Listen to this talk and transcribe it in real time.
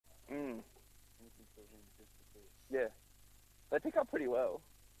They pick up pretty well.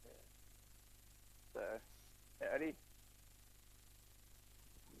 So, howdy.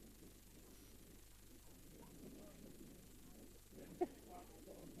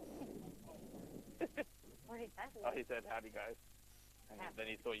 What did he say? Oh, he said, howdy guys. And then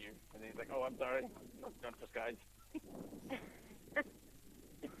he saw you. And then he's like, oh, I'm sorry. Not just guys.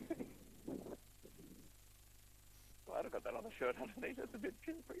 Glad I got that on the shirt underneath. It's a bit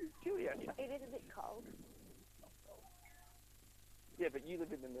chilly out here. It is a bit cold. Yeah, but you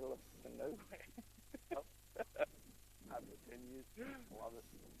live in the middle of nowhere. After 10 years. Love it.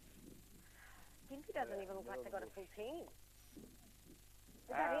 Gympie doesn't even look like they got a full team.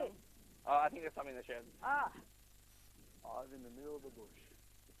 Is that it? Oh, I think there's something in the shed. Ah. I'm in the middle of the bush.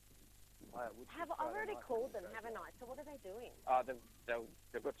 I've already called them, haven't I? So what are they doing?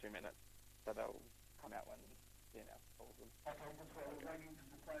 They've got 2 minutes, so they'll come out when calls them. Okay, that's why we're waiting for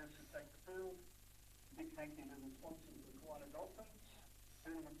the players to take the field. Big thank you to the sponsors of the Kawana Dolphins,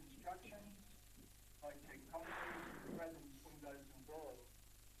 Tournament Constructions, High-Tech Companies, Presence Windows and Doors,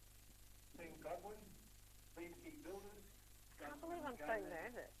 Team Godwin, Gympie Builders. I can't believe I'm so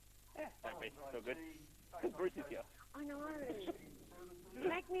nervous. Yeah, don't be. Feel good. Because Bruce is here. I know.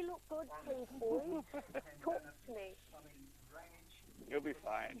 Make me look good, please, boys. Talk to me. You'll be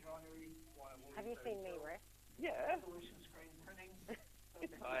fine. Have you seen me rest? Yeah.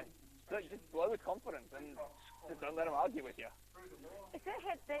 It's fine. So just blow with confidence and just don't let them argue with you. Is their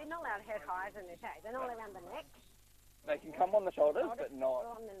head, they're not allowed head higher than their tail. They're not around the neck. They can come on the shoulders, but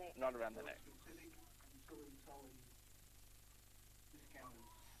not on the neck. Not around the neck.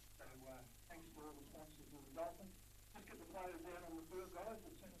 Thanks to all the sponsors of the Dolphins. Just get the players out on the field, guys,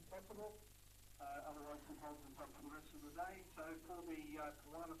 as soon as possible. Otherwise, we'll hold this up for the rest of the day. So for the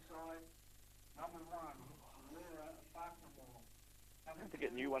Kawana side, number 1, Laura Farquharmore. I have to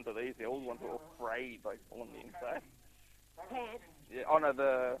get new ones of these. The old ones are all frayed, like all on the inside. Pants? Yeah, oh no,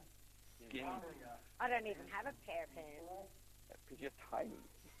 the skin. I don't even have a pair of pants. Because you're tiny.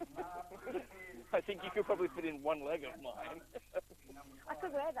 I think you could probably fit in one leg of mine. I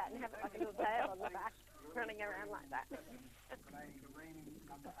could wear that and have it like a little tail on the back, running around like that. Number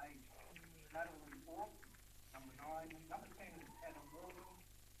 8, Natalie Ford. Number 9, number 10 is Adam Morgan.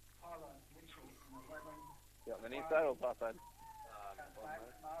 Tyler Mitchell in 11. Yeah, on the knee side or far side?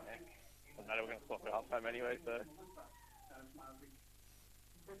 Doesn't matter, we're going to swap it half time anyway, so.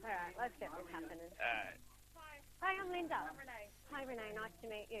 Alright, let's get this happening. Alright. Hi, I'm Linda. I'm Renee. Hi, Renee. Nice to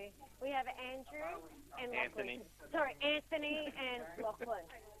meet you. We have Andrew and Lachlan. Sorry, Anthony and Lachlan.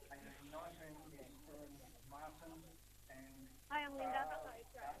 Hi, I'm Linda.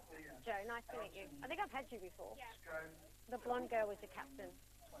 Joe, nice to meet you. I think I've had you before. The blonde girl was the captain.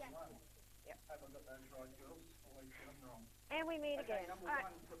 Yep. And we meet again. Alright,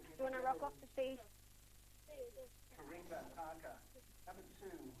 do you want to rock off the stage? Karinda Parker. Number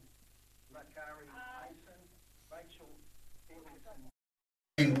 2, Lakari Mason. Rachel Ellington.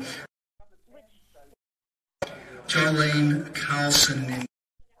 Jolene Carlson.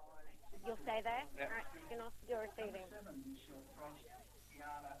 You'll stay there? Yeah. Alright, you can also do receiving.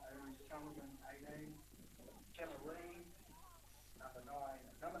 Gianna O'Sullivan, 18. Gemma Lee, number 9.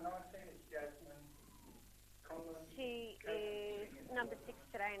 Number 19 is Jasmine Conlon. She is number 6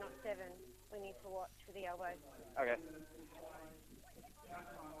 today, not 7. We need to watch for the elbow. Okay.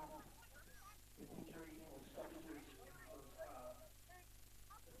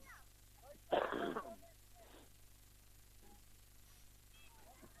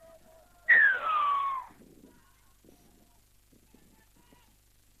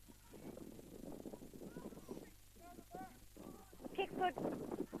 Kick's good.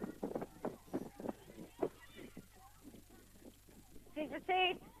 She's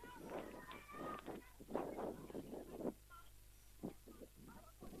received.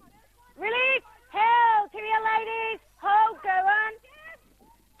 Release! Held! Here you ladies! Hold, go on!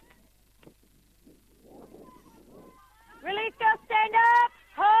 Release, girls, stand up!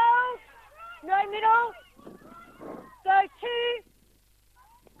 Hold! No middle! Go 2!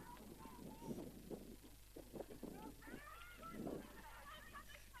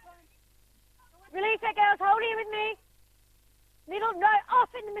 Release that, girls. Hold here with me. Middle, no,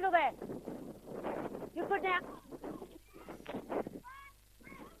 off in the middle there. You're good now.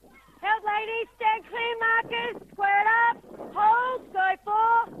 Held, ladies. Stand clear, markers. Square it up. Hold. Go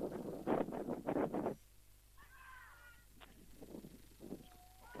 4.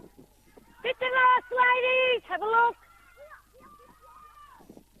 Hit the last, ladies. Have a look.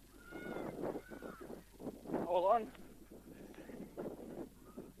 Hold on.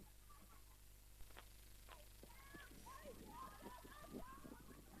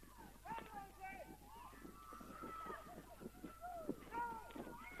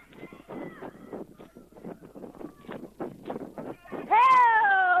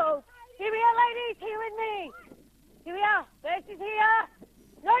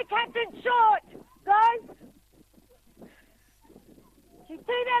 Captain short. Go. She's two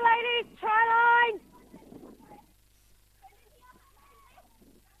there, ladies. Try line.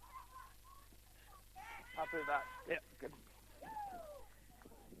 Happy with that. Yep, good.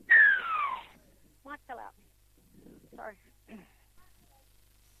 Mike fell out. Sorry.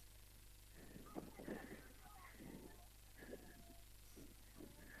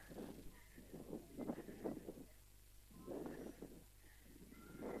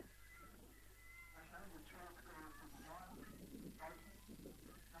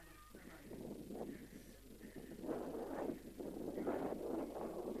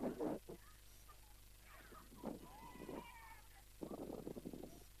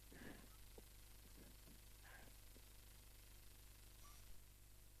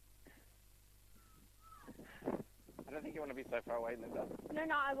 I don't think you want to be so far away, Linda.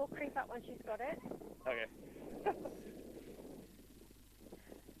 No, I will creep up once she's got it. Okay.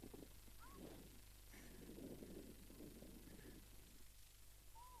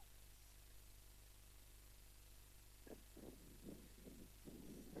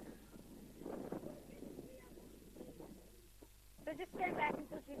 So just stand back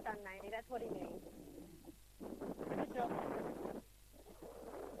until she's done, Mamie. That's what he means. Good job.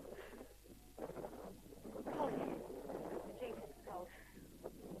 Cold. Jesus, it's cold.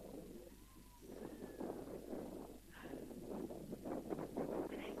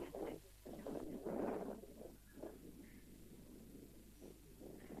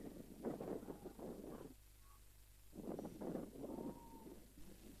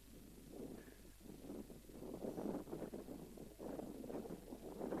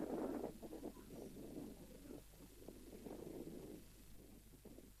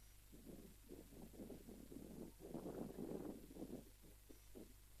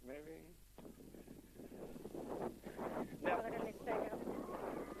 Maybe. Now we're going to stay here.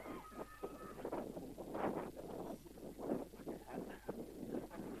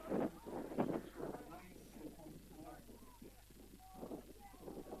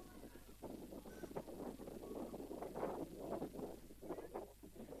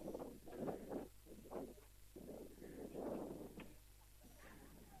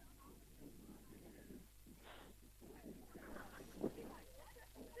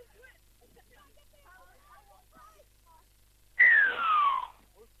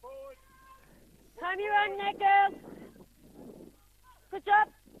 Time you run there, girls. Good job.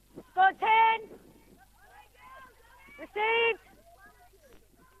 Score 10. Received.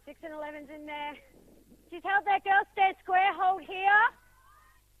 6 and 11's in there. She's held that girl. Stand square. Hold here.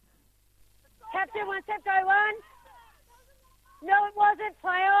 Captain, 1 step, go 1. No, it wasn't.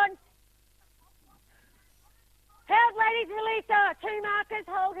 Play on. Held, ladies, release her. 2 markers.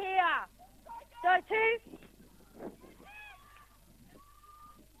 Hold here. Go 2.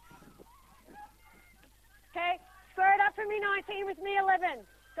 Okay, square it up for me, 19, with me, 11.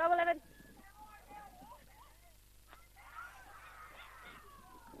 Go, 11.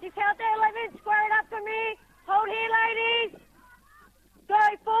 She's held there, 11. Square it up for me. Hold here, ladies. Go,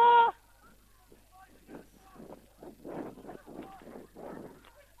 4.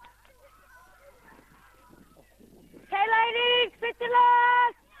 Okay, ladies, fit the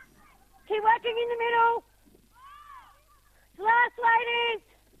last. Keep working in the middle. Last, ladies.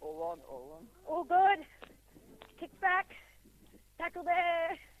 All on. All good. Kick back. Tackle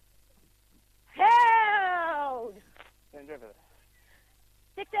there. Held. Stand over there.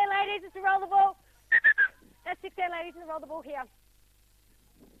 6 there, ladies. It's a roll the ball. That's 6 there, ladies. And roll the ball here.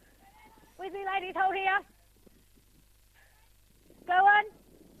 With me, ladies. Hold here. Go 1.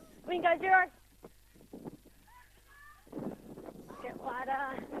 We can go 0. Get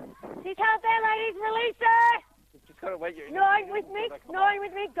wider. She's held there, ladies. Release her. You've just got to wait your 9 with me. 9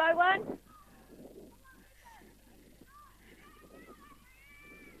 with me. Go 1.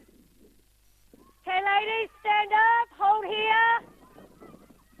 Okay, ladies, stand up, hold here.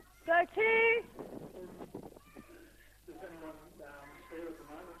 Go 2.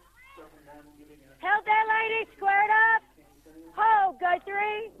 Held there, ladies, square it up. Hold, go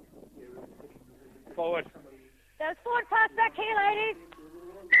 3. Forward. There's forward pass back here, ladies.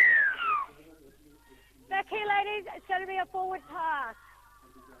 Back here, ladies, it's going to be a forward pass.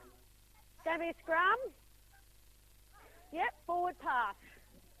 It's going to be a scrum. Yep, forward pass.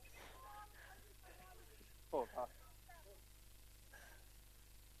 Forward pass.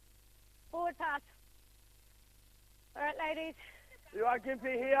 Forward pass. All right, ladies. You are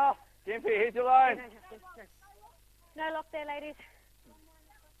Gympie here. Gympie, here's your line. No lock there, ladies.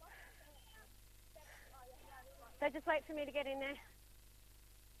 So just wait for me to get in there.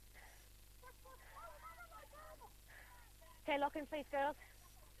 Okay, lock in, please, girls.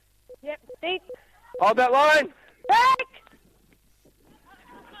 Yep, deep. Hold that line. Back!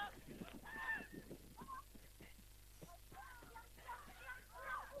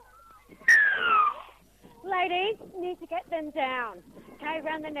 Ladies, need to get them down. Okay,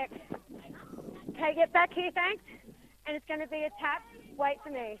 around the neck. Okay, get back here, thanks. And it's going to be a tap. Wait for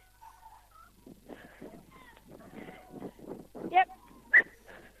me. Yep.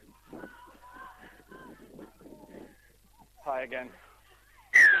 High again.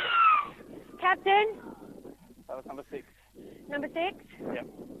 Captain. That was number 6. Number 6? Yep.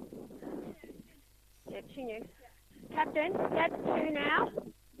 Yep, she knew. Captain, that's 2 now.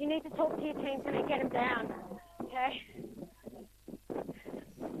 You need to talk to your team to get them down. Okay?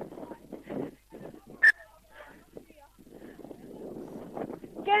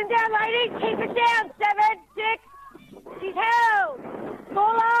 Get him down, ladies. Keep it down. 7, 6. She's held.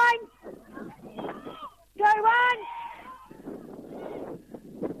 Score line. Go 1.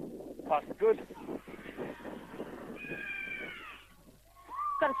 Pass is good.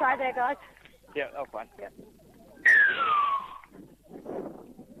 Got to try there, guys. Yeah, that was fine. Yep.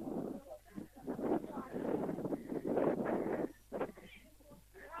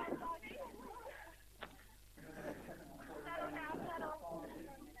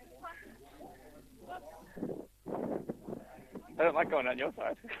 I don't like going on your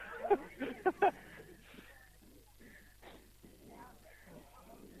side.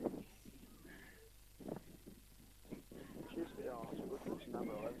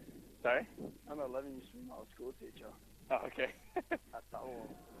 Number 11. Sorry? Number 11 used to be my old school teacher. Oh, okay. At that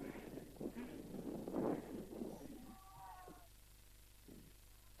one.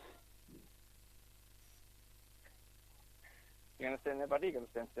 You gonna stand there, buddy? You gonna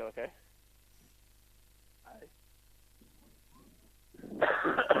stand still, okay? Hey.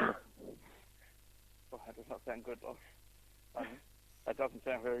 Oh, that does not sound good, look. That doesn't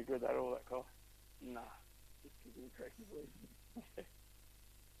sound very good at all, that call. Nah. Just keep it correctly.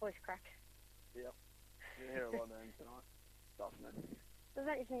 Voice crack. Yep. You'll hear a lot of them tonight. Definitely. Doesn't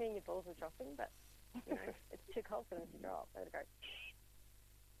that usually mean your balls are dropping, but, you know, it's too cold for them to drop. Let it go.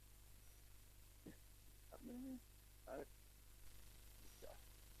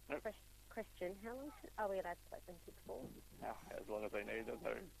 Nope. Question, how long are we allowed to let them kick for? Oh, as long as they need it,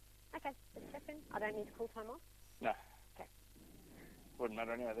 though. Okay, just checking. I don't need to call time off? No. Okay. Wouldn't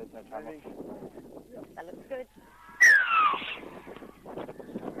matter anyway, there's no time off. That looks good.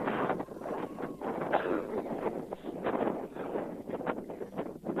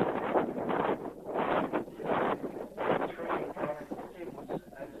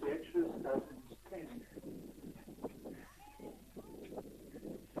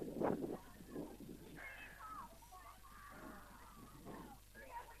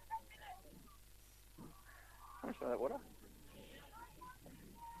 Show that water.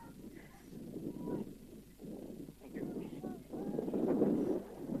 Thank you.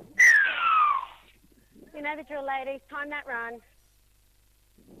 You know the drill, ladies. Time that run.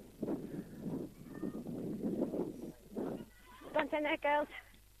 Don't send that, girls.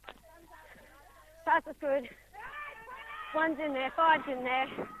 Pass is good. 1's in there, 5's in there.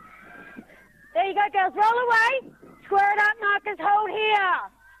 There you go, girls. Roll away. Square it up, markers. Hold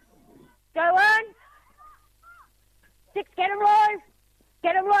here. Go on. 6, get him low.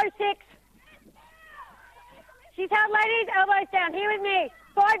 Get him low, 6. She's held, ladies. Elbows down. Here with me.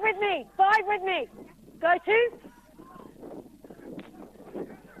 5 with me. 5 with me. Go 2.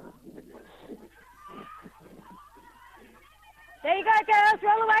 There you go, girls.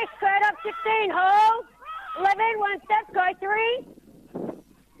 Roll away. Squared up, 16. Hold. 11. 1 step. Go 3.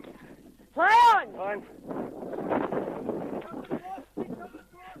 Play on. Fine.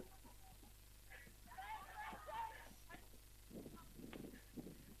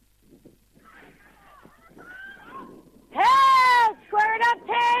 Held! Square it up, 10!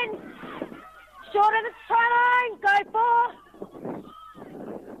 Short of the try line, go 4!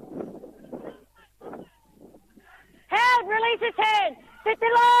 Held, release his hand! 50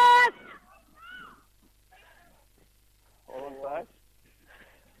 last! All on side.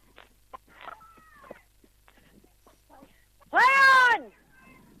 Play on!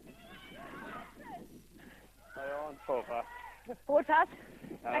 Play on. Forward pass. Forward pass.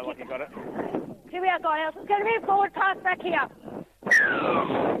 No, like you got it. Here we are, guys. It's going to be a forward pass back here. It's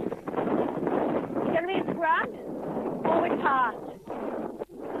going to be a scrum. Forward pass.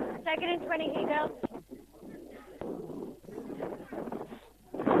 Take it in 20 here, girls.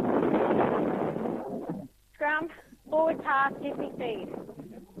 Scrum. Forward pass. Gympie feed.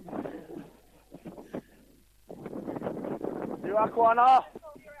 You are Kawana.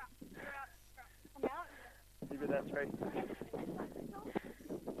 Keep it that 3.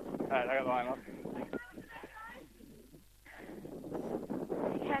 Alright, I got the line off.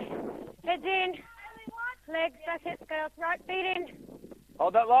 Okay. Heads in. Legs, that's it, girls. Right feet in.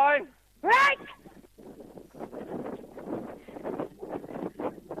 Hold that line. Right!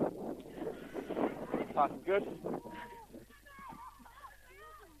 Pass is good.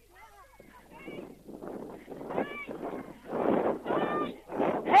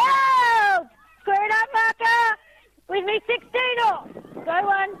 Help! Square it up, marker. With me, 16 off. Go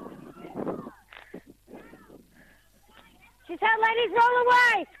one. She's out, ladies. Roll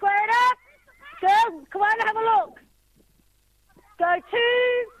away. Square it up. Girls, come on, have a look. Go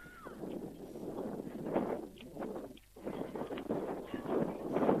two.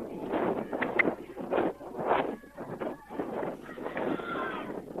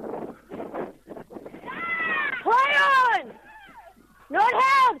 Play on. Not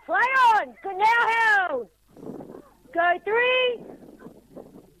held. Play on. Good, now held. Go three.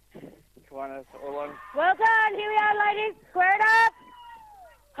 Kawana, all on. Well done. Here we are, ladies. Square it up.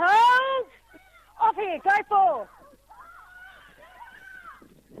 Hold. Off here. Go four.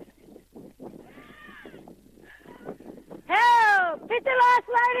 Help. Hit the last,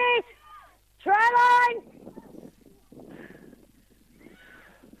 ladies. Try line.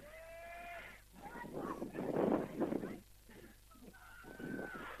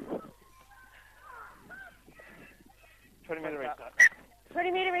 Meter restart.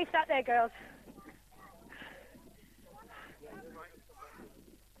 20-meter restart there, girls.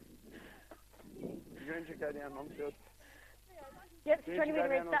 You're going to go down on field. Yep, You're going to 20-meter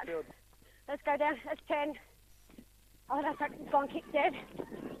go down on restart. field. Let's go down. That's 10. Oh, that's like gone kick dead.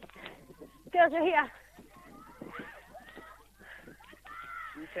 Girls are here.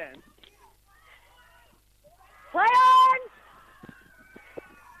 You can. Play on!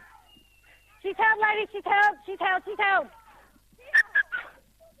 She's held, ladies. She's held. She's held. She's held.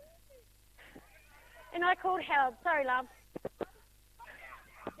 And I called held. Sorry, love.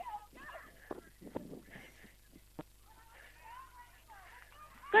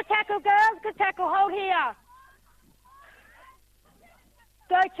 Good tackle, girls. Good tackle. Hold here.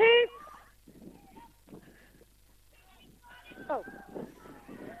 Go two. Oh.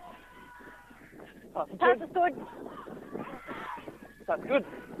 Pass is good. That's good.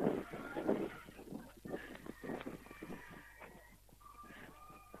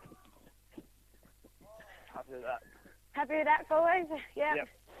 Happy with that. Happy with that, boys? Yep. Yep.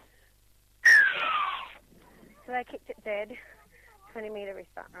 So they kicked it dead. 20-meter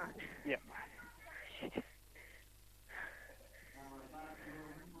restart, right? Yep.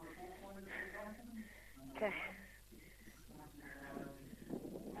 Okay.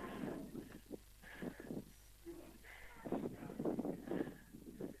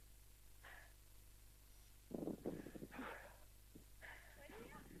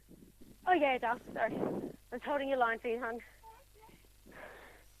 Oh yeah, it does. Sorry. I was holding your line for you, hon.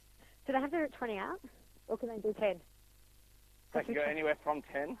 Do they have their 20 out? Or can they do 10? They can go anywhere from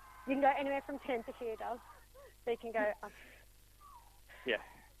 10. You can go anywhere from 10 to here, does. So you can go up. Yeah.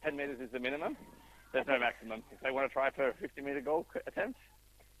 10 metres is the minimum. There's no maximum. If they want to try for a 50-metre goal attempt,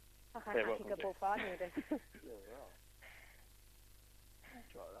 Okay, they're I welcome think a to. ball 5 metres.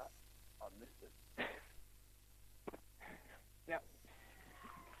 Try that. I missed it. Yep.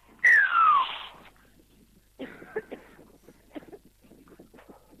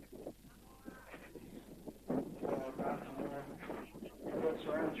 First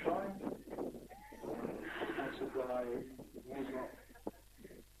round try. That's by Woodlock.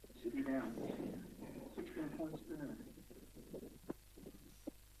 City down. 16 points to nil.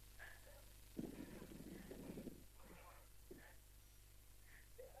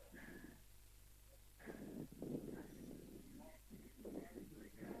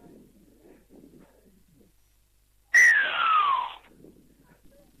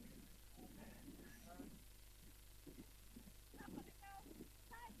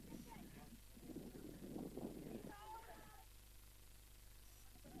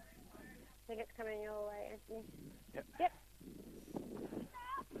 I think it's coming your way, Anthony. Yep. Yep.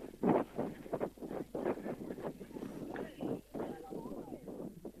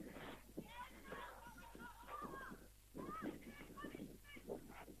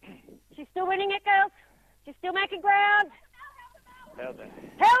 She's still winning it, girls. She's still making ground. Held there.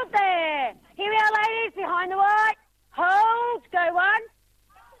 Held there. Here we are, ladies, behind the white. Hold. Go one.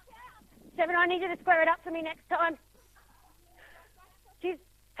 7, I need you to square it up for me next time. She's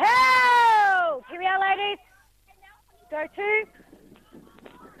held. Here we are, ladies. Go two.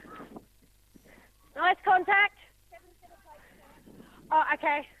 Nice contact. Oh,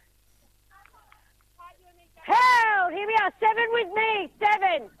 okay. Held. Here we are. 7 with me.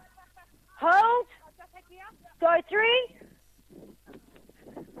 7. Hold. Go 3.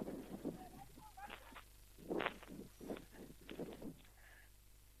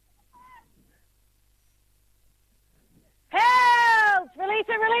 Held. Release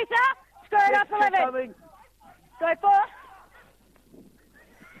her. Square it up 11. Go 4.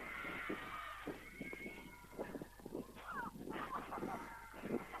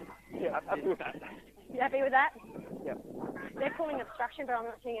 Yeah, I'm happy with that. You happy with that? Yep. They're calling obstruction, but I'm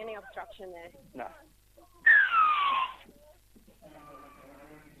not seeing any obstruction there. No.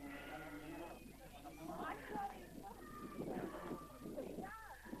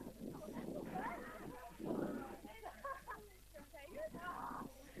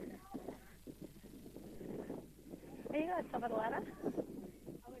 Are you guys top of the ladder?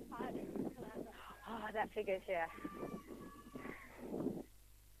 Oh, that figures, yeah.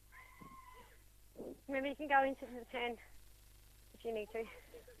 Remember, you can go into the 10 if you need to.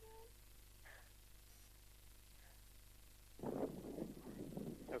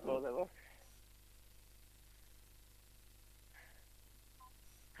 How cool does that look?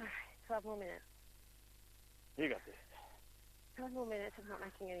 All right, 12 more minutes. You got this. 12 more minutes of not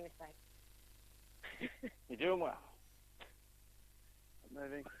making any mistakes. You're doing well.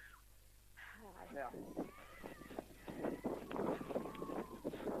 Moving. All right. Now.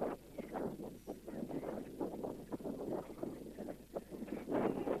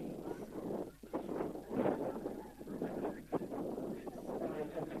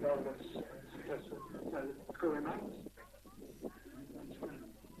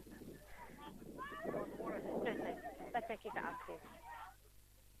 That's thank you for asking.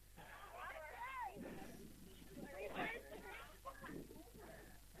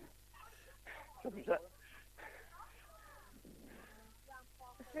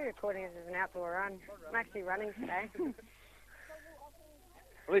 We're recording this as an outdoor run. I'm actually running today.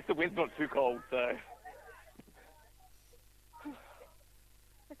 At least the wind's not too cold, so.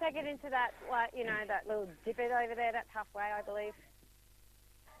 Let's take it into that, like, you know, that little divot over there. That's halfway, I believe.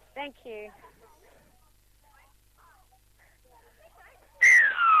 Thank you.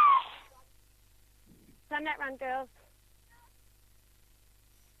 Time that run, girls.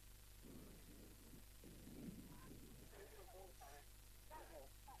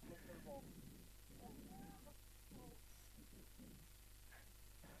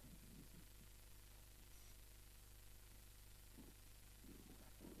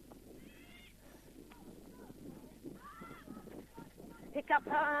 Pick up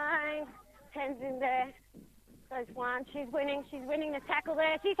time. 10's in there. Goes 1. She's winning the tackle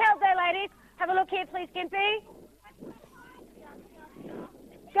there. She's held there, ladies. Have a look here, please, Gympie.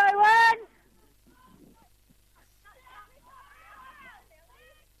 Go 1.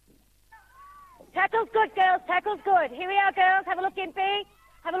 Tackle's good, girls. Tackle's good. Here we are, girls. Have a look, Gympie.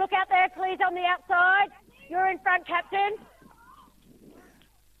 Have a look out there, please, on the outside. You're in front, captain.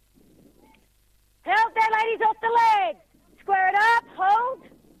 Held there, ladies, off the leg. Square it up. Hold.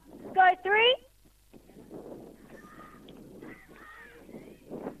 Go 3.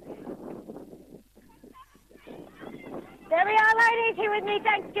 There we are, ladies. Here with me.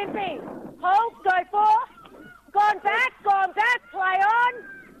 Thanks, Gympie. Hold. Go 4. Gone back. Play on.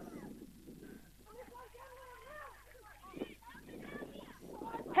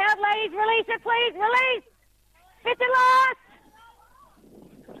 Held, ladies. Release it, please. Release. Fifth and last.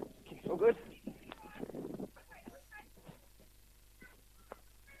 All good.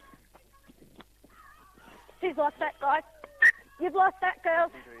 She's lost that, guys. You've lost that,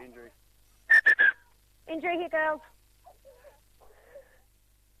 girls. Injury. Injury here, girls.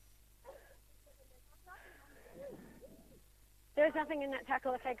 There's nothing in that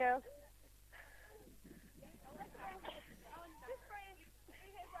tackle, okay, girls?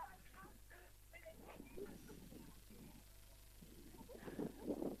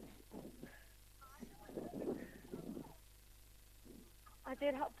 I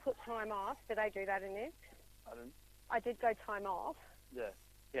did help put time off. Did I do that in this? I didn't. I did go time off. Yeah.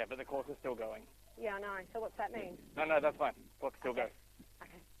 Yeah, but the course is still going. Yeah, I know. So what's that mean? No, that's fine. Clock still goes.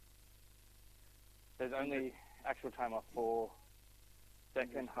 Okay. There's only actual time off for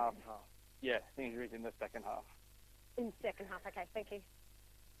second half. Yeah, the injuries in the second half. In second half, okay, thank you.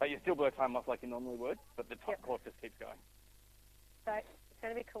 But you still blow time off like you normally would, but the top course just keeps going. So it's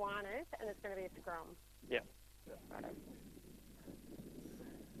going to be Kawanas and it's going to be a scrum. Yeah. Righto.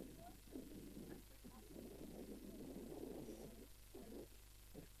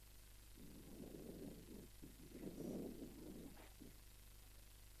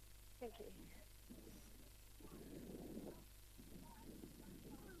 Thank you.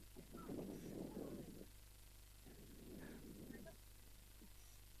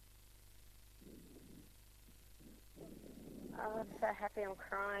 happy I'm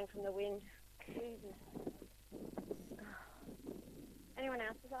crying from the wind. Jesus. Anyone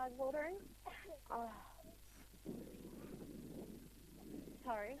else's eyes watering? Oh.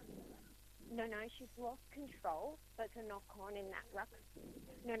 Sorry. No, she's lost control, so it's a knock-on in that ruck.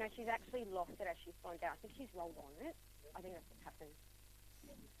 No, she's actually lost it as she's gone down. I think she's rolled on it. I think that's what's happened.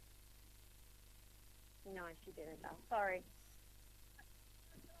 No, she didn't, though. Sorry.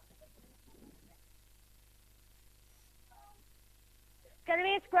 It's going to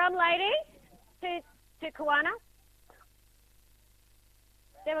be a scrum, ladies, to Kawana.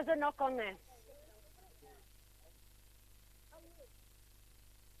 There was a knock on there.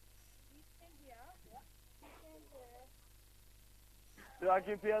 Did I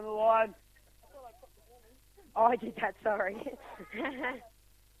Gympie on the line? Oh, I did that, sorry.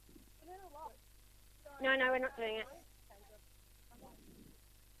 No, we're not doing it.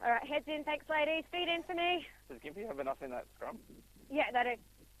 All right, heads in, thanks, ladies. Feet in for me. Does Gympie have enough in that scrum? Yeah, they do.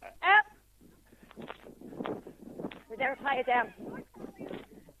 Right. Up. Is there a player down?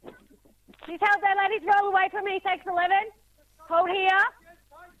 She's held there, ladies. Roll away from me. Thanks, 11. Hold here.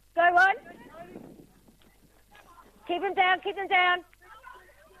 Go on. Keep them down.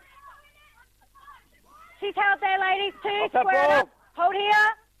 She's held there, ladies. 2. Square it up. Hold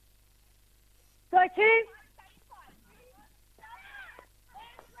here. Go 2.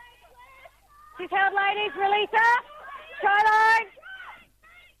 She's held, ladies. Release her. Try line.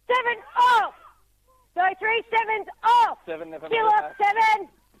 7 off. Go 3. 7's off. 7 never. Still up. 7.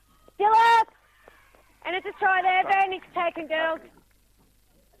 Still up. And it's a try there. Advantage taken, girls.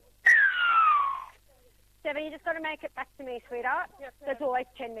 7, you just got to make it back to me, sweetheart. Yep. So it's always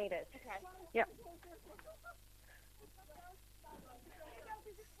 10 metres. Okay. Yep.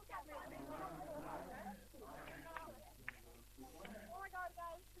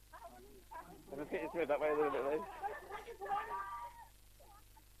 It's moved that way a little bit, Lee.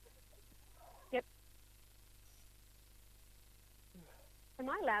 Yep. Am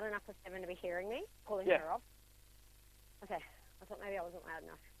I loud enough for 7 to be hearing me? Pulling her off? Okay. I thought maybe I wasn't loud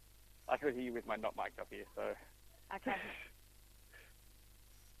enough. I could hear you with my not mic'd up here, so... Okay.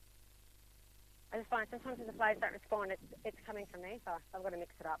 I just find sometimes if the players don't respond, it's coming from me, so I've got to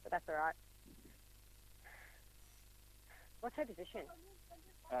mix it up, but that's all right. What's her position?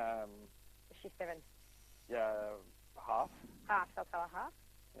 Is she 7? Yeah, half. Half, so I'll tell her half?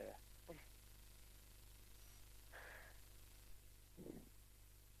 Yeah.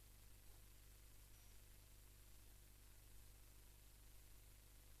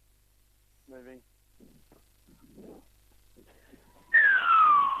 Moving.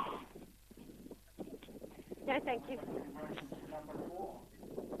 No, thank you.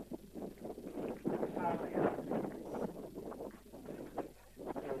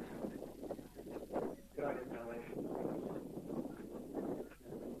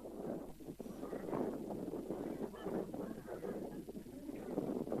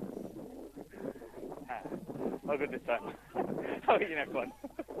 Oh, good this time. I'll get you next one.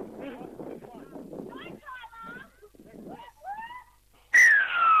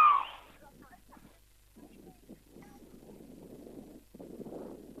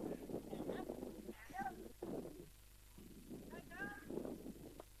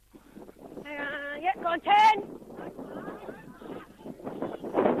 Yep, go on 10.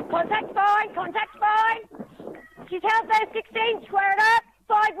 Contact's fine. She's held there 16, square it up.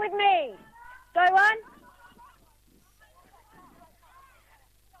 5 with me. Go on.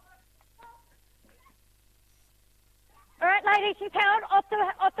 All right, ladies, she's held off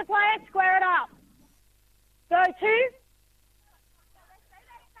the player, square it up. Go 2.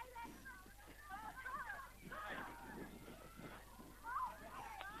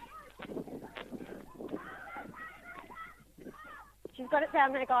 She's got it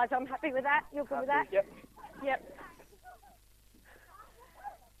down there, guys. I'm happy with that. You're good with that? Yep. Yep.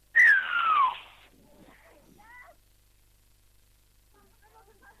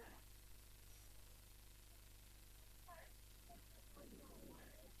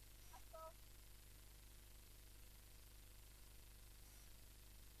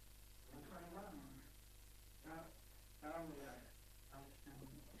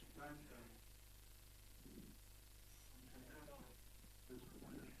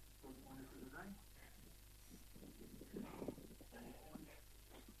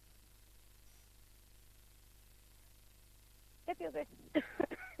 Yep, you're good.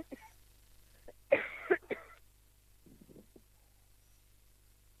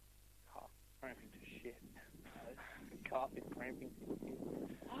 Cramping to shit. Calf is cramping.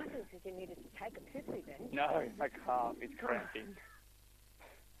 I think you needed to take a pissy then. No, my calf is cramping.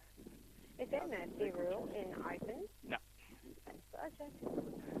 Is there a mercy rule in open? No. So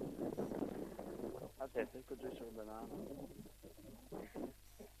juice or a banana.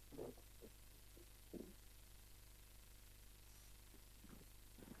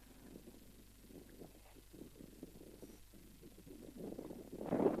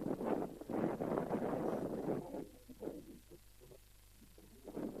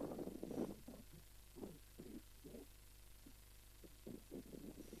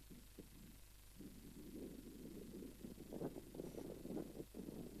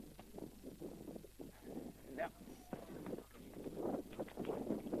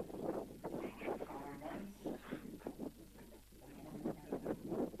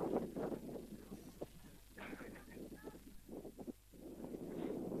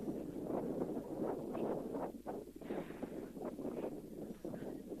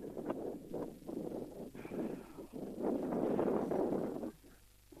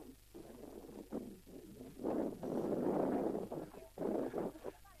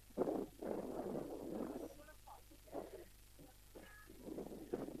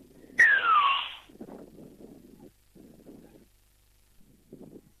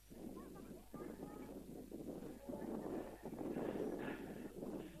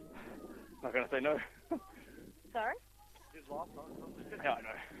 Not going to say no. Sorry? Yeah, I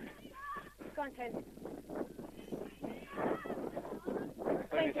know. Go on, 10.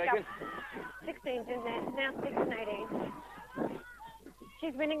 30 seconds. 16's in there. Now 6 and 18.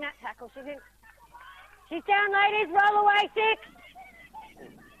 She's winning that tackle. She's down, ladies. Roll away, 6.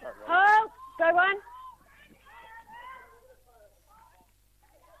 Hold. Go 1.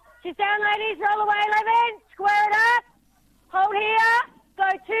 She's down, ladies. Roll away, 11. Square it up. Hold here. Go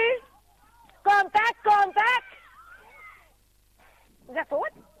 2. Gone back. Is that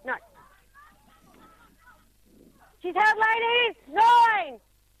forward? No. She's held, ladies. 9.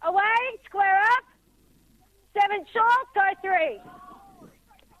 Away. Square up. 7 short. Go 3.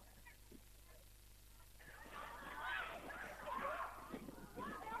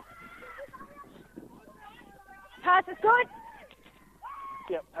 Pass is good.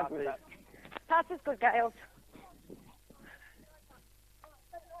 Yep, happy with that. Pass is good, Gales.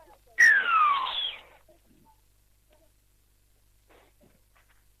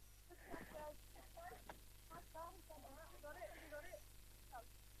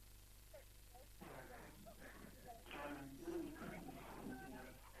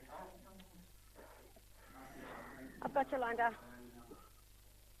 I've got you lined up.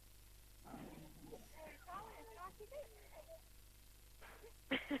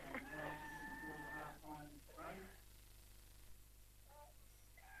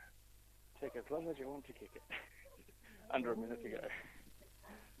 Take as long as you want to kick it. Under a minute to go.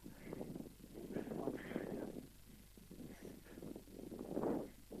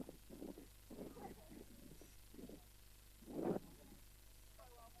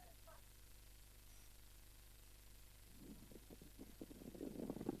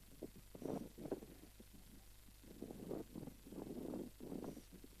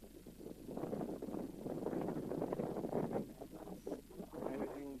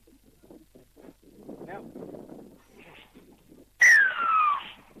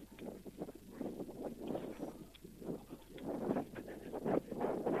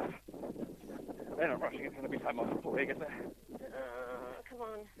 They're not rushing, it's going to be time off before they get there. Come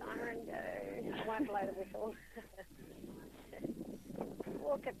on, siren, go. I won't blow the whistle.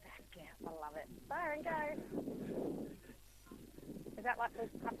 Look at that gap, I love it. Siren, go. Is that like the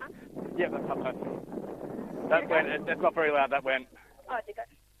pup time? Yeah, that's pup time. That went, it's not very loud, that went. Oh, did it go?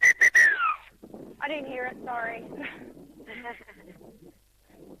 I didn't hear it, sorry.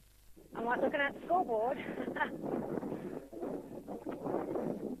 I'm like looking at the scoreboard.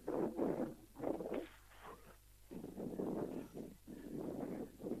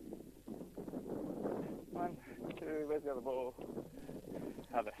 One, two, where's the other ball?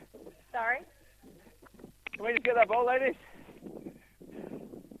 Have it. Sorry? Can we just get that ball, ladies?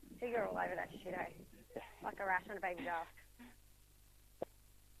 So you're all over that shit, eh? Like a rash on a baby duck.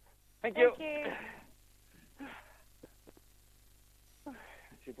 Thank you. Thank you.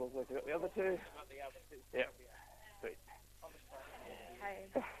 2 balls left, got the other 2. Yeah. Sweet.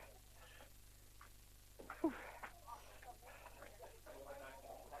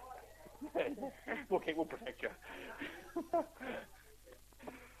 Okay. We'll protect you.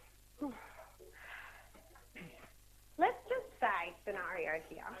 Let's just say scenario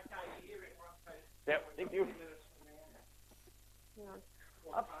here. Yep, thank you. Hang on.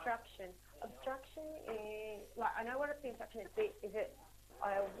 Obstruction. Obstruction is, like, I know what the obstruction is, but is it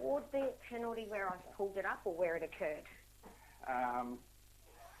I award the penalty where I pulled it up or where it occurred?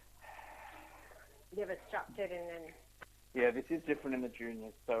 You've obstructed and then... Yeah, this is different in the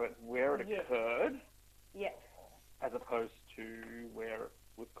juniors, so it's where it occurred. Yep. as opposed to where it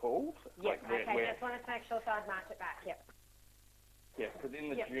was called. Yep. Like Okay, just want to make sure, so I'd march it back. Yep. Yeah, because in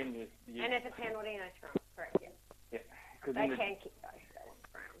the juniors... And it's a penalty, no scrum. Correct, yep. Yeah. Cause They can kick those, so on the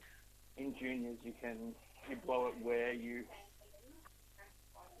ground. In juniors, you blow it where you...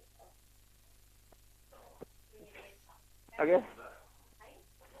 I guess.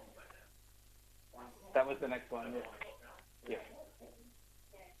 That was the next one, yeah.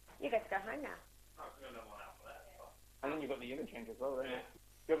 You get to go home now. And then you've got the interchange as well, right?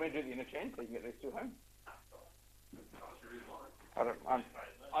 You want me to do the interchange so you can get these two home?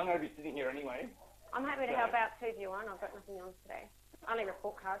 I'm going to be sitting here anyway. I'm happy to help out too if you want. I've got nothing on today. Only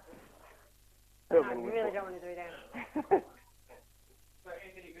report cards. I really don't want to do that. So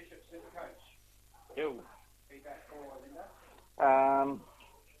Anthony Bishop, super coach. Yo. Feedback for Linda?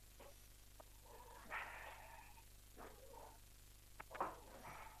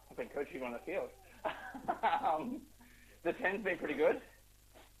 I've been coaching on the field. The 10's been pretty good.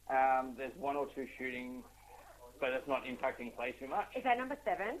 There's one or two shooting, but it's not impacting play too much. Is that number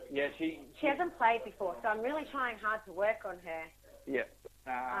 7? Yeah, she hasn't played before, so I'm really trying hard to work on her. Yeah.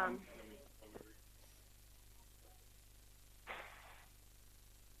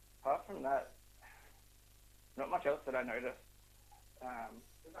 Apart from that, not much else that I noticed.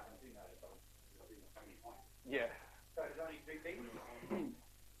 Yeah. So there's only 2 things.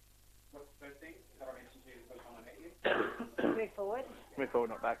 What's the first thing that I mentioned to you the first time I met you? Move forward. Move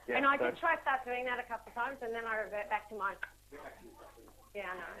forward, not back. Yeah. And I did try to start doing that a couple of times, and then I revert back to mine.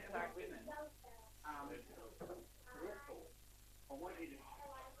 Yeah, I know. Sorry. I want you to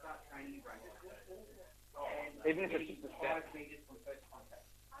start training your brain. Even if it's just a step. 5 meters from first contact.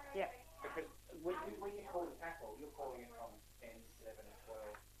 Yeah. Because when you call a tackle, you're calling it from 10, 11, and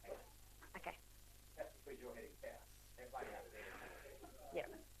 12. Okay. That's because you're heading south. They're playing over there.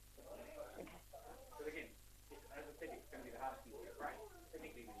 Yeah. Okay. So again, as I said, it's going to be the hardest thing for your brain.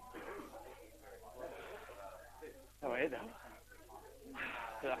 Technically, when you do Oh, yeah.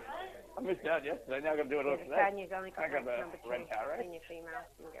 I missed out yesterday. Now I've got to do it all today. Bad news, only got I got the number 2. red car, right? Senior female,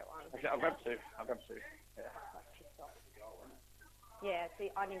 you can get one. Actually, I'll grab 2. Yeah. Yeah, see,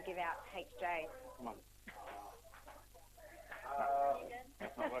 I didn't give out HJ. Come on.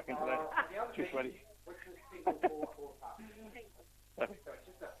 It's not working today. Too sweaty.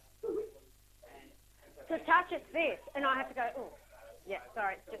 To touch it's this, and I have to go, oh. Yeah,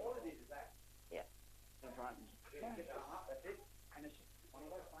 sorry. Just, yeah. That's right.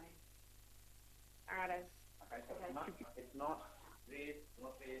 All right. Okay, so it's not this,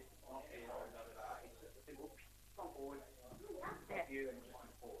 not this, not this, it's just a simple stop forward, stop you, and just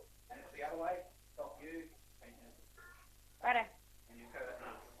move forward. And it's the other way, stop you, and Righto. and you go that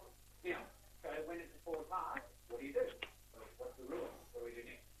now. Yeah. So when it's a forward pass, what do you do? What's the rule? What do we do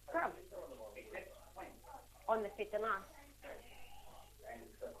next? Scrum. Except when? On the 5th and last. And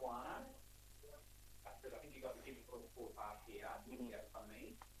so Kawana, because I think you got the Gympie for the forward pass here, you got from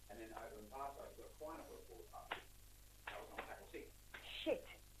me, and then over in pass, I've got Kawana for the forward pass. That was on tackle 6. Shit.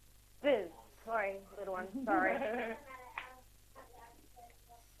 Biz. Sorry, little one. Sorry.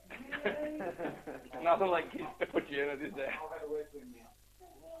 Nothing like kids to put you in it, is there? I'll have a word with you.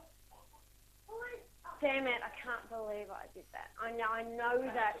 Damn it, I can't believe I did that. I know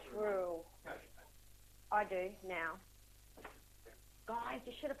that's rule. I do now. Guys,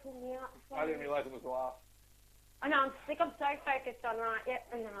 you should have pulled me up. I didn't realise it was the last. I know, I'm sick. I'm so focused on right, yep,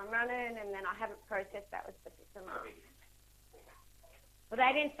 and then I'm running, and then I haven't processed that was the 5th and last. Well,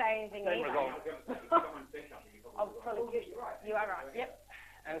 they didn't say anything Same either. result. Oh, probably you are right. Yep.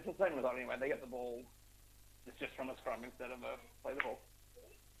 And it's the same result anyway. They get the ball. It's just from a scrum instead of a play the ball.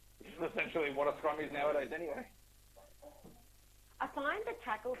 Which is essentially what a scrum is nowadays anyway. I find the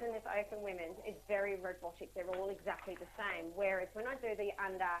tackles in this open women's is very robotic. They're all exactly the same. Whereas when I do the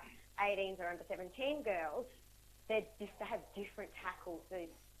under 18s or under 17 girls, they have different tackles.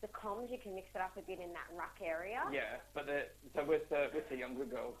 The comms, you can mix it up a bit in that ruck area. Yeah, but so with the younger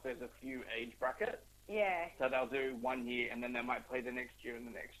girls, there's a few age brackets. Yeah. So they'll do 1 year, and then they might play the next year and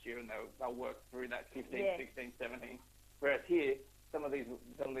the next year, and they'll work through that 15, 16, 17. Whereas here, some of these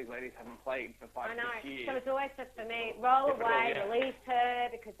ladies haven't played for 5, 6 years. So it's always just for me, roll away, release her,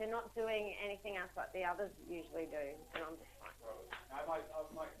 because they're not doing anything else like the others usually do. And I'm just like,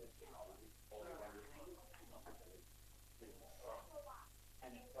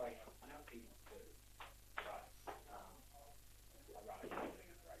 and it's like, I know people do, but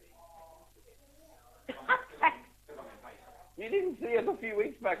You didn't see us a few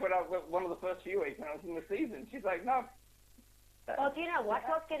weeks back when one of the first few weeks when I was in the season. She's like, no. well, do you know what?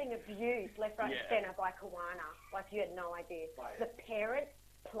 I was getting abused left, right, and Yeah. centre by Kawana. Like, you had no idea. The parents,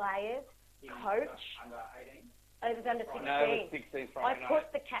 players, coach. It was under 16. No, it was 16 I Friday put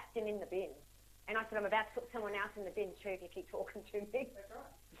night. the captain in the bin. And I said, I'm about to put someone else in the bin too if you keep talking to me.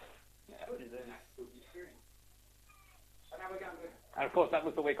 And of course, that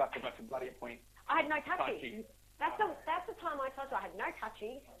was the week I forgot to bloody appoint. I had no touchies. That's the time I told you I had no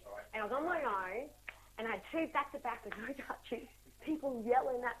touchies. And I was on my own. And I had 2 back-to-back with no touchies. People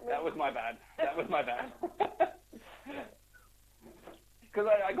yelling at me. That was my bad. Because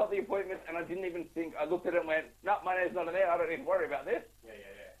I got the appointment and I didn't even think. I looked at it and went, no, my name's not in there. I don't need to worry about this. Yeah.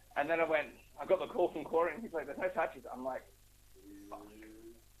 And then I got the call from Corey and he's like, there's no touchies. I'm like, fuck.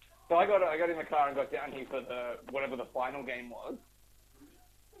 So I got in the car and got down here for whatever the final game was.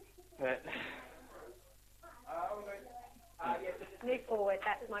 But move forward.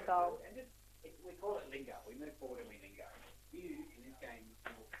 That's my goal. We call it linger. We move forward and we linger. You, in this game,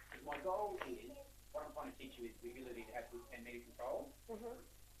 my goal is, what I'm trying to teach you is the ability to have good 10-metre control. Mm-hmm.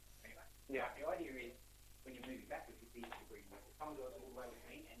 Anyway, yeah. The idea is, when you're moving backwards, it's easy to breathe. Someone goes all the way with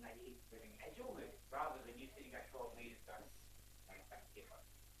me and they keep moving as you're moving, rather than you sitting back 12 metres going, okay, back to different.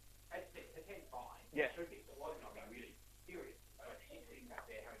 As the 10's fine. Yeah. It should be, but why not be really serious? But you're sitting back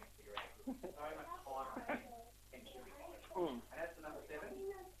there having a cigarette. So much time on it, and should be fine. And as for number 7,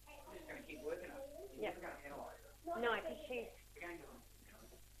 we're just going to keep working on it. You're never going to analyse it. No, because she's... The game doesn't.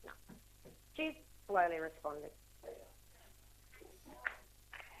 No. She's slowly responding.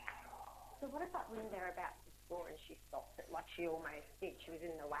 So what about when they're about to score and she stops it, like she almost did? She was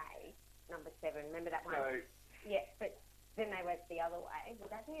in the way, number 7. Remember that one? So, yeah, but then they went the other way.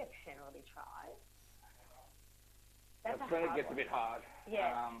 Would that be a penalty try? that's when it gets a bit hard.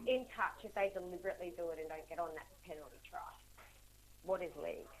 Yeah, in touch, if they deliberately do it and don't get on, that's a penalty try. What is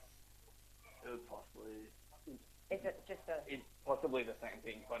league? It would possibly... Is it just a... It's possibly the same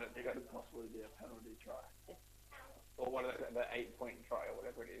thing, but it could possibly be a penalty try. Or what are the 8-point try or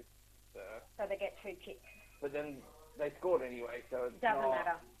whatever it is. So they get 2 kicks. But then they scored anyway, so it's Doesn't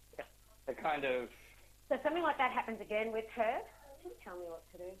matter. It kind of... So something like that happens again with her. Just tell me what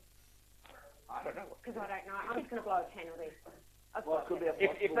to do. I don't know. Because I don't know. I'm just going to blow a penalty. Well, it could be a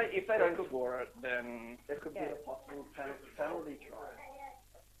if they don't score it, then... It could be a possible penalty try.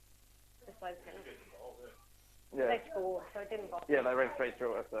 Just blow the penalty. Yeah. They scored, so it didn't bother. Yeah, they ran straight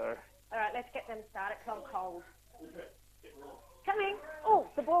through it, so... All right, let's get them started because I'm cold. Coming. Oh,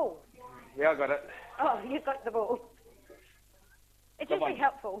 the ball. Yeah, I got it. Oh, you got the ball. It's just be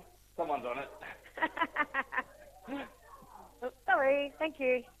helpful. Someone's on it. Oh, sorry, thank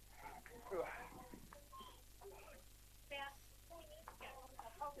you.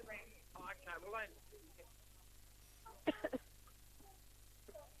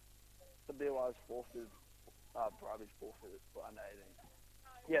 The BY's forfeited, Bribey's forfeited for under 18.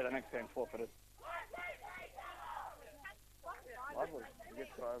 Yeah, the next game's forfeited. Lovely. You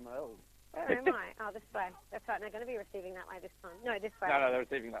get to OML. Where am I? Oh, this way. That's right. They're going to be receiving that way this time. No, this way. No, they're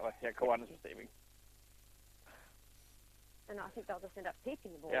receiving that way. Yeah, Kawana's receiving. And I think they'll just end up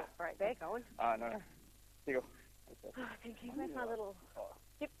keeping the ball. Yeah. Right there, going. No. Here you go. Oh, thank you. Where's my little...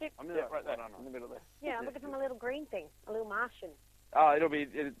 Dip, dip. I'm in right there, in in the middle there. Yeah, I'm looking for my little green thing. A little Martian.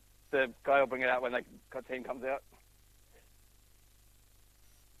 The guy will bring it out when the team comes out.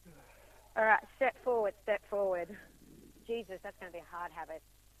 All right, step forward, step forward. Jesus, that's going to be a hard habit.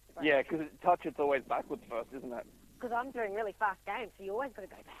 Yeah, because touch, it's always backwards first, isn't it? Because I'm doing really fast games, so you always got to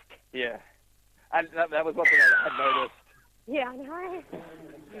go back. Yeah. And that was one thing I had noticed. Yeah, I know.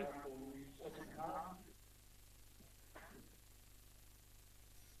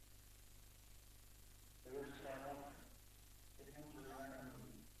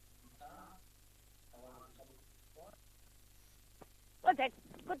 Good, Dad.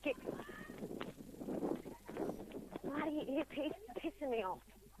 Good kick. Why are you pissing me off?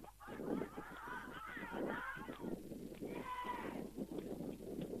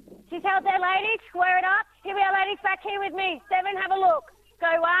 She's held there, ladies. Square it up. Here we are, ladies. Back here with me. 7, have a look.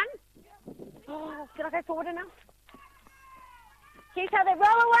 Go 1. Oh, did I go forward enough? She's held there.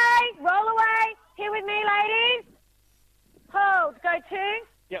 Roll away. Roll away. Here with me, ladies. Hold. Go 2.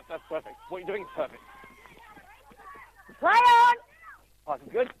 Yep, that's perfect. What you're doing is perfect. Play on. Pass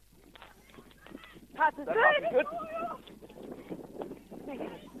is good. Pass is That good. pass is good.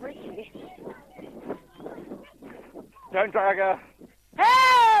 Don't drag her.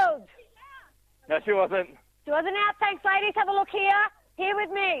 Held. No, she wasn't. She wasn't out. Thanks, ladies. Have a look here. Here with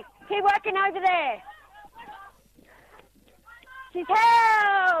me. Keep working over there. She's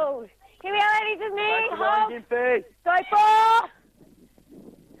held. Here we are, ladies, with me. Hold. Gympie. Go 4.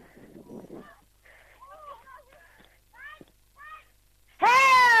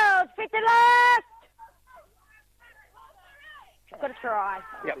 Held. Fit the last. She's got to try.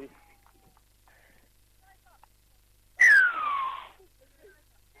 Yep.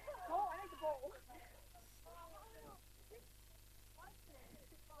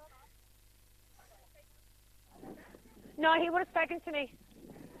 No, he would have spoken to me.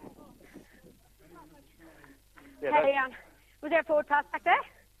 Yeah, Hey, was there a forward pass back there?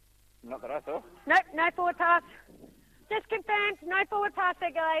 not that I saw. Nope, no forward pass. Just confirmed, no forward pass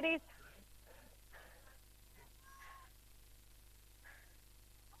there, ladies.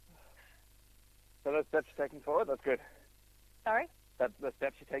 So those steps you're taking forward, that's good. Sorry? That's the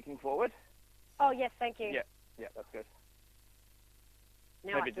steps you're taking forward? Oh, yes, thank you. Yeah, that's good.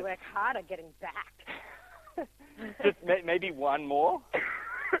 Now I have to work harder getting back. Just maybe one more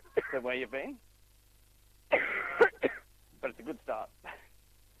than where you've been. But it's a good start.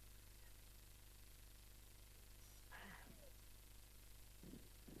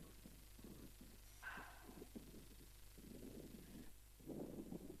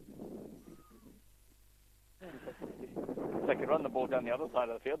 If they could run the ball down the other side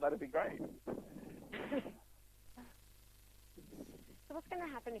of the field, that'd be great. So what's going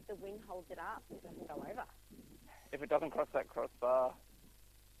to happen if the wind holds it up? It doesn't go over. If it doesn't cross that crossbar,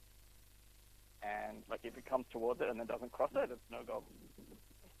 and like if it comes towards it and then doesn't cross it, it's no goal.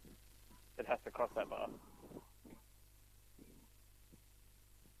 It has to cross that bar.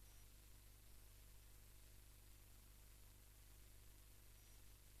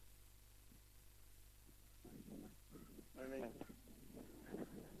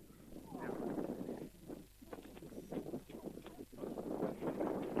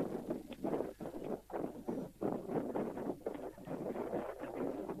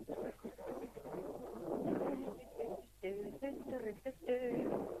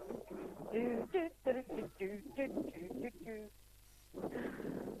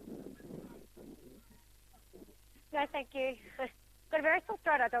 No, thank you. Got a very sore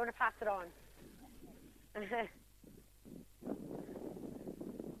throat. I don't want to pass it on.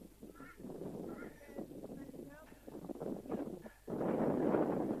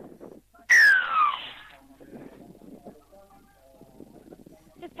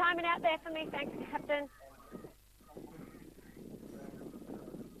 Just timing out there for me. Thanks, Captain.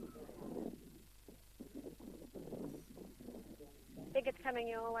 Think it's coming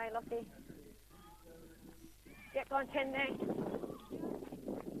your way, Lottie. Yep, go on 10 there.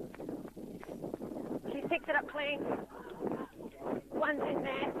 She picks it up clean. One's in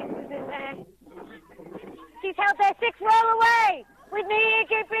there, 6 is in there. She's held there, 6, roll away. With me here,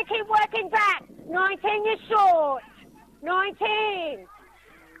 Gympie, keep working back. 19, you're short. 19.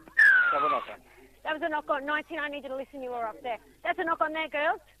 That was a knock on. 19, I need you to listen, you were up there. That's a knock on there,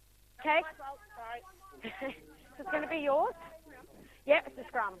 girls. Okay? Sorry. It's going to be yours? Yep, it's a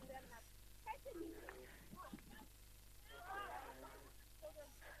scrum.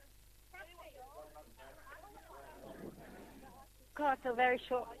 God, I feel very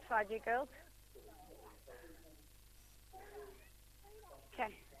short beside you girls.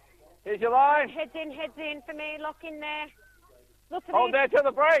 Okay. Here's your line. Heads in for me. Lock in there. Look for Hold me. there till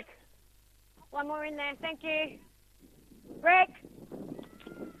the break. One more in there. Thank you. Break.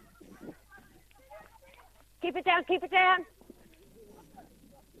 Keep it down. Keep it down.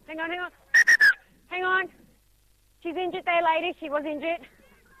 Hang on, hang on. Hang on. She's injured there, lady. She was injured.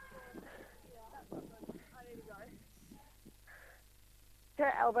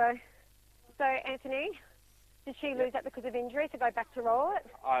 Her elbow. So, Anthony, did she lose that because of injury to go back to roll it?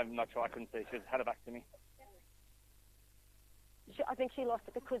 I'm not sure. I couldn't see. She had it back to me. I think she lost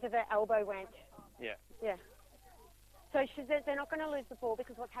it because of her elbow went. Yeah. Yeah. So she says they're not going to lose the ball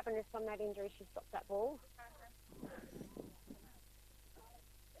because what's happened is from that injury she stopped that ball.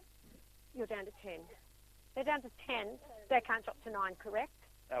 You're down to 10. They're down to 10. They can't drop to 9, correct?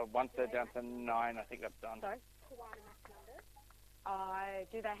 Once they're down to 9, I think that's done. Sorry?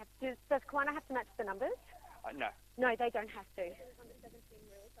 Do they have to? Does Kawana have to match the numbers? No. No, they don't have to.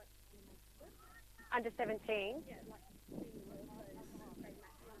 Under 17?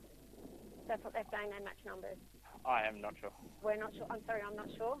 That's what they're saying, they match numbers. I am not sure. We're not sure. I'm sorry, I'm not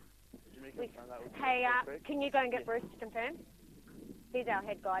sure. That Hey, can you go and get Bruce to confirm? He's our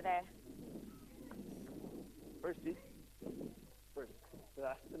head guy there. Bruce, so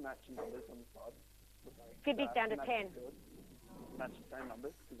that's the matching numbers on the side. Gympie's down to 10. Match the same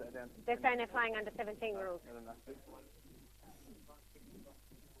numbers because they're down to They're saying they're playing under 17 rules.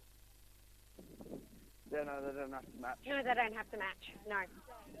 Yeah, no, they don't have to match. No, they don't have to match. No.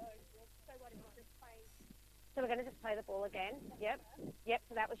 So we're going to just play the ball again. Yep. Yep,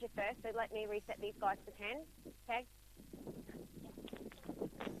 so that was your first. So let me reset these guys to 10. Okay.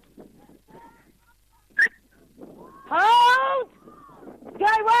 Hold! Go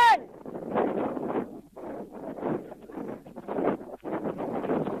one!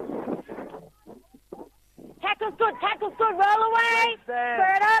 Tackle's good, roll away!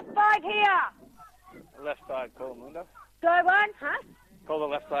 Square it up, 5 here! Left side. Call them, Linda. Go one, huh? Call the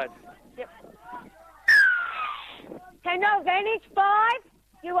left side. Yep. Okay, no advantage. 5.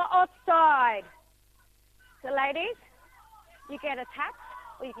 You are offside. So, ladies, you get a tap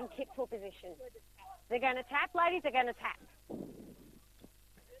or you can kick full position. They're going to tap, ladies. They're going to tap.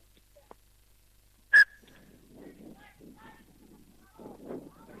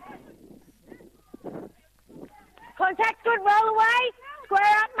 Contact good. Roll away.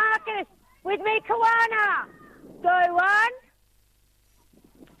 Square up, Marcus. With me, Kawana. Go 1.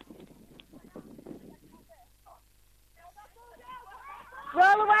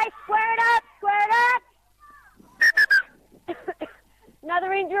 Roll away, square it up, square it up.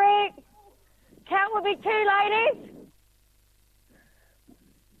 Another injury. Count will be 2, ladies.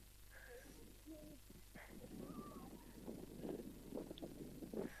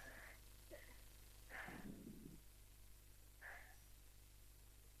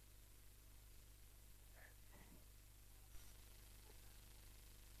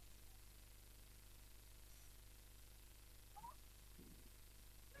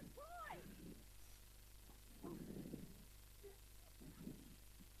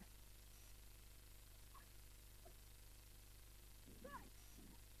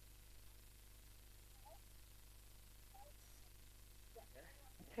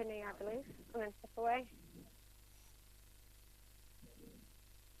 Turning, I believe. I'm going to step away.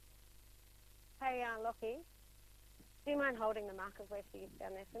 Hey, Lockie, do you mind holding the marker where she is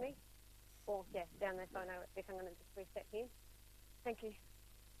down there for me? Or, yes, down there so I know it's this. I'm going to just reset here. Thank you.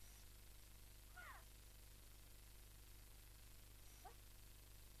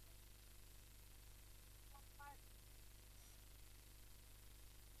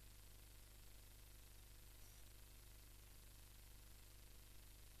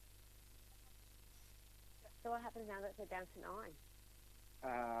 So what happens now that they're down to 9?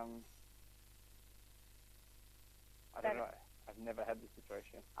 I don't know. I've never had this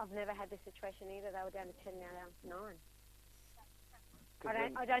situation. I've never had this situation either. They were down to 10, now down to 9.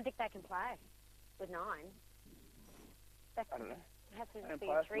 I don't think they can play with 9. I don't know. It has to And just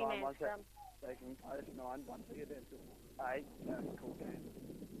be a past 3-man 9 scrum. They can post 9 once they get down to 8. That's a cool game.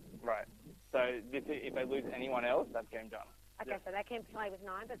 Right. So if they lose anyone else, that's game done. Okay, so they can play with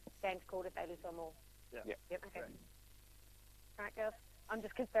 9, but game's called if they lose one more. Yeah. Yep, okay. All right, girls. I'm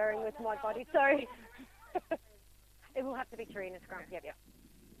just conferring with my body, sorry. It will have to be 3 in a scrum. Yep.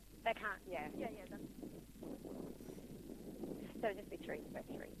 They can't, yeah. So just be 3, so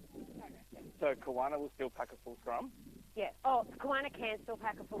 3. So Kawana will still pack a full scrum? Yeah. Oh, Kawana can still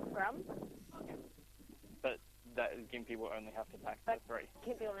pack a full scrum. But that Gympie will only have to pack the 3.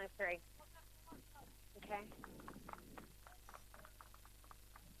 Gympie will have 3. Okay.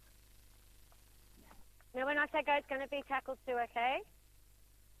 Now when I say go, it's going to be tackles too, okay?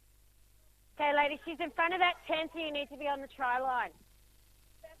 Okay, ladies, she's in front of that 10, so you need to be on the try line.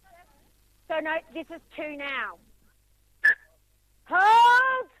 So no, this is 2 now.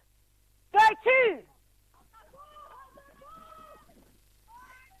 Hold! Go 2!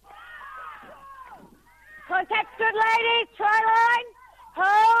 Contact's good, ladies. Try line.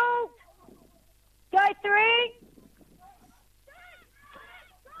 Hold. Go 3.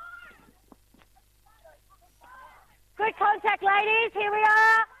 Good contact, ladies. Here we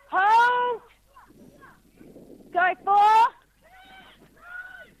are. Hold. Go 4.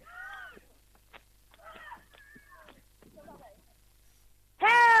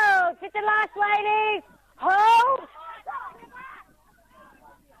 Held. Hit the last, ladies. Hold.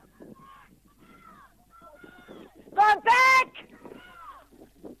 Go back.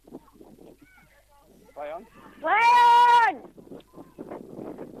 Play on. Play on.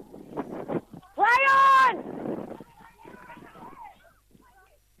 Play on.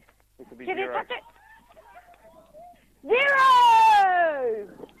 This will be Did you 0. touch it? 0.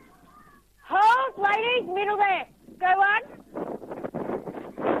 Hold, ladies. Middle there. Go 1.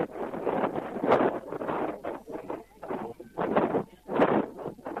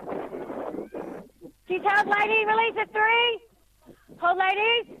 Details, lady. Release at 3. Hold,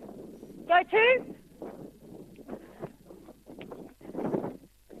 ladies. Go 2.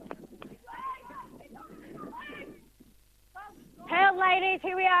 Held, ladies.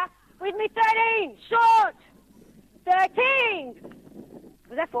 Here we are. With me, 13. Short. 13.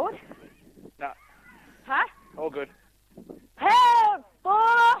 Was that forward? No. Huh? All good. Held. 4.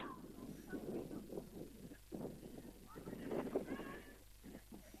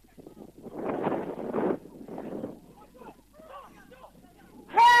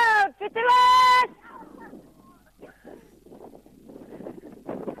 Held. 50 last.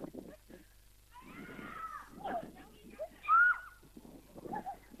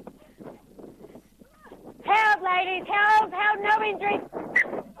 ladies. How no injuries?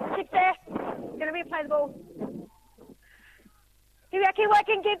 6 there. Gonna be play the ball. Keep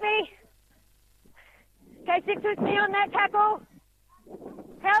working, Gympie. Okay, 6 with me on that tackle.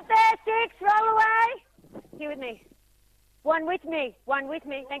 Help there, 6. Roll away. Here with me. 1 with me. 1 with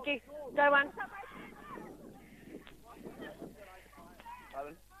me. Thank you. Go 1.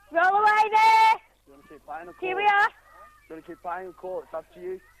 Roll away there. You want to keep playing or call? Here we are. You want to keep playing or call? It's up to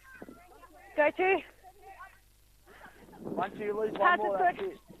you. Go 2. Once you lose Pass one more, it that's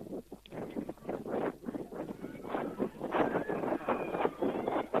good. it.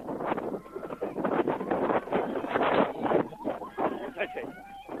 Okay.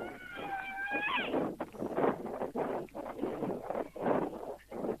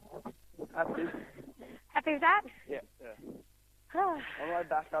 Happy? Happy with that? Yeah. On the way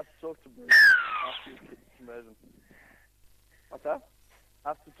back, I have to talk to Bruce after you kick the conversion. What's that? I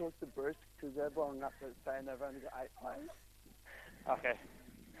have to talk to Bruce because they're blowing up and saying they've only got 8 players. Okay.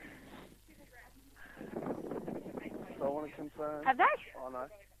 So I want to confirm. Have they? Oh no.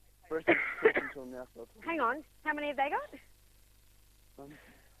 Bruce is talking to them now. So Hang on. How many have they got? 1,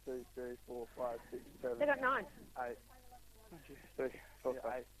 2, 3, 4, 5, 6, 7, They got 9. 8. 3, 4, Yeah,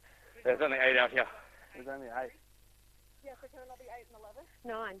 5. 8. There's only 8 out here. There's only 8. Yeah, so can it not be 8 and 11?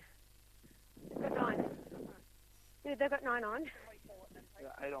 9. They've got 9. Dude, they've got 9 on.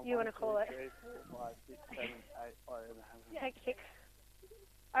 Yeah, 8 on You 1, wanna call 2, it? 3, 4, 5, 6, 7, 8. Oh, yeah, they haven't. Take 6.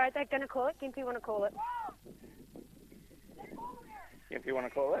 Alright, they're going to call it. Gympie want to call it. If you want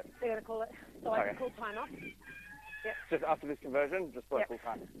to call it. They're going to call it. So I Okay. can call time off. Just after this conversion, just play Yep. full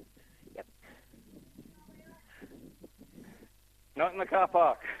time. Yep. Not in the car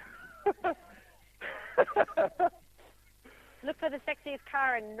park. Look for the sexiest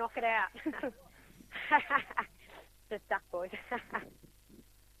car and knock it out. Just duck, boys.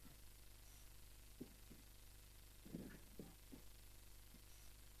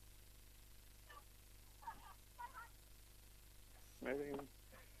 Moving.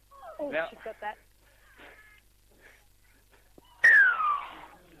 Oh, Now- she's got that.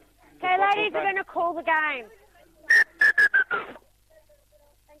 Okay, ladies, we're going to call the game.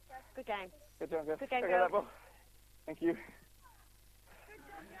 Good game. Good job, guys. Good game, Check out that girls. ball. Thank you.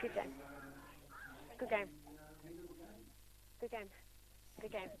 Good game. Good game. Good game.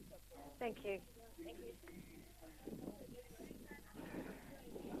 Good game. Thank you.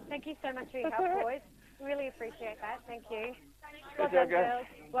 Thank you so much for your help, boys. Really appreciate that. Thank you. Well Good job, done, guys. girls.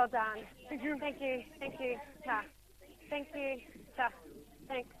 Well done. Thank you. Thank you. Thank you. Ta. Thank you. Ta.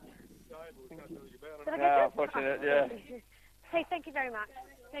 Thanks. Did I get Yeah, you? unfortunate, yeah. Hey, thank you very much.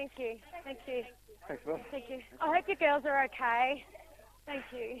 Thank you. Thank you. Thanks, Bill. Thank you. I hope your girls are okay. Thank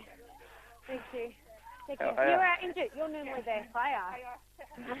you. Thank you. Thank you. Oh, yeah. You're out injured. You're normally their player.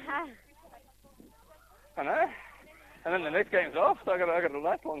 I know. And then the next game's off, so I got a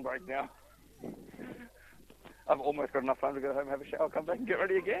nice long break now. I've almost got enough time to go home, have a shower, come back and get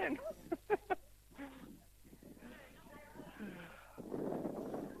ready again.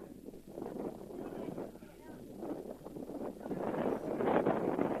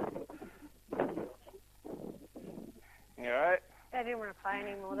 You alright? They didn't want to play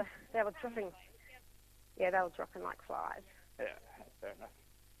anymore. They were dropping. Yeah, they were dropping like flies. Yeah, that's fair enough.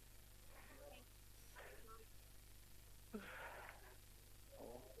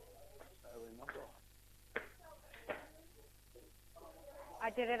 I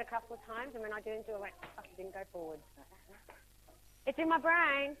did it a couple of times, and when I didn't do it, I went, fuck, it didn't go forward. It's in my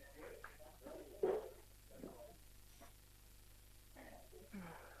brain.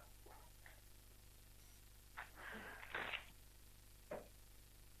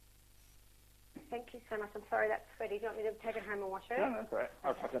 Thank you so much. I'm sorry that's sweaty. Do you want me to take it home and wash it? No, that's all right.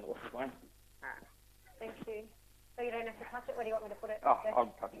 I'll touch it in the wash line. Alright. Thank you. So you don't have to touch it? Where do you want me to put it? Oh, There?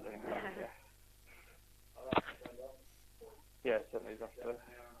 I'll touch it anyway. Yeah. Yeah, it certainly is after.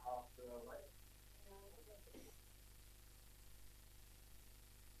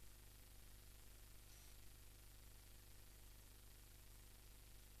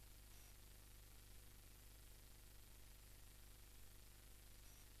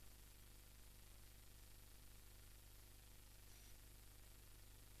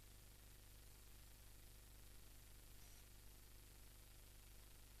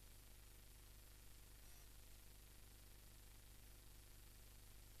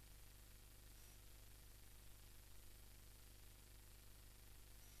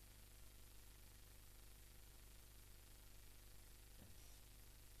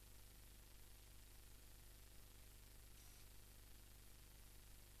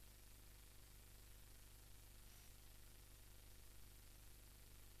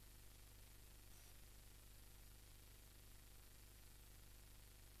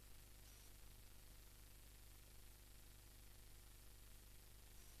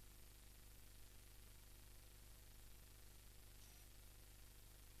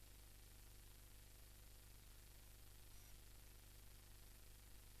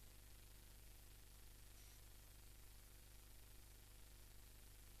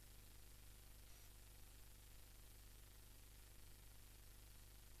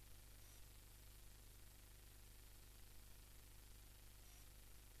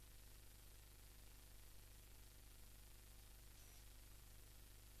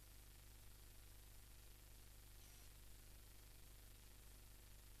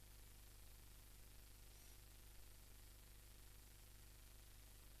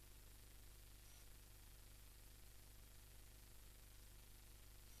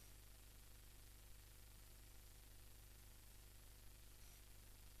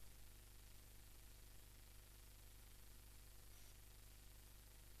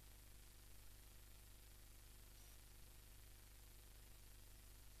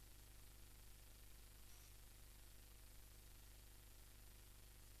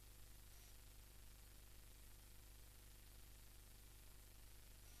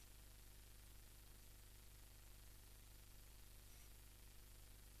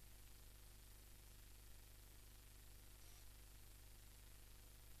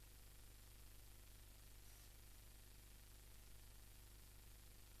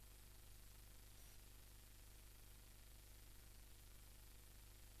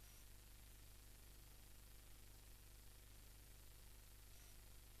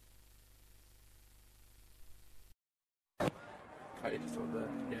 Oh, you just told the...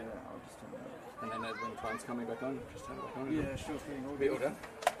 Yeah. I'll just turn it on. And then when the client's coming back on, just turn it back on. Yeah, sure thing. Be all done.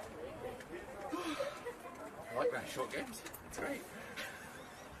 I like that short games. It's great.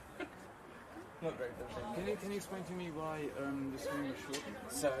 Not great for the Can you explain to me why the swing was shortened?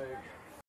 So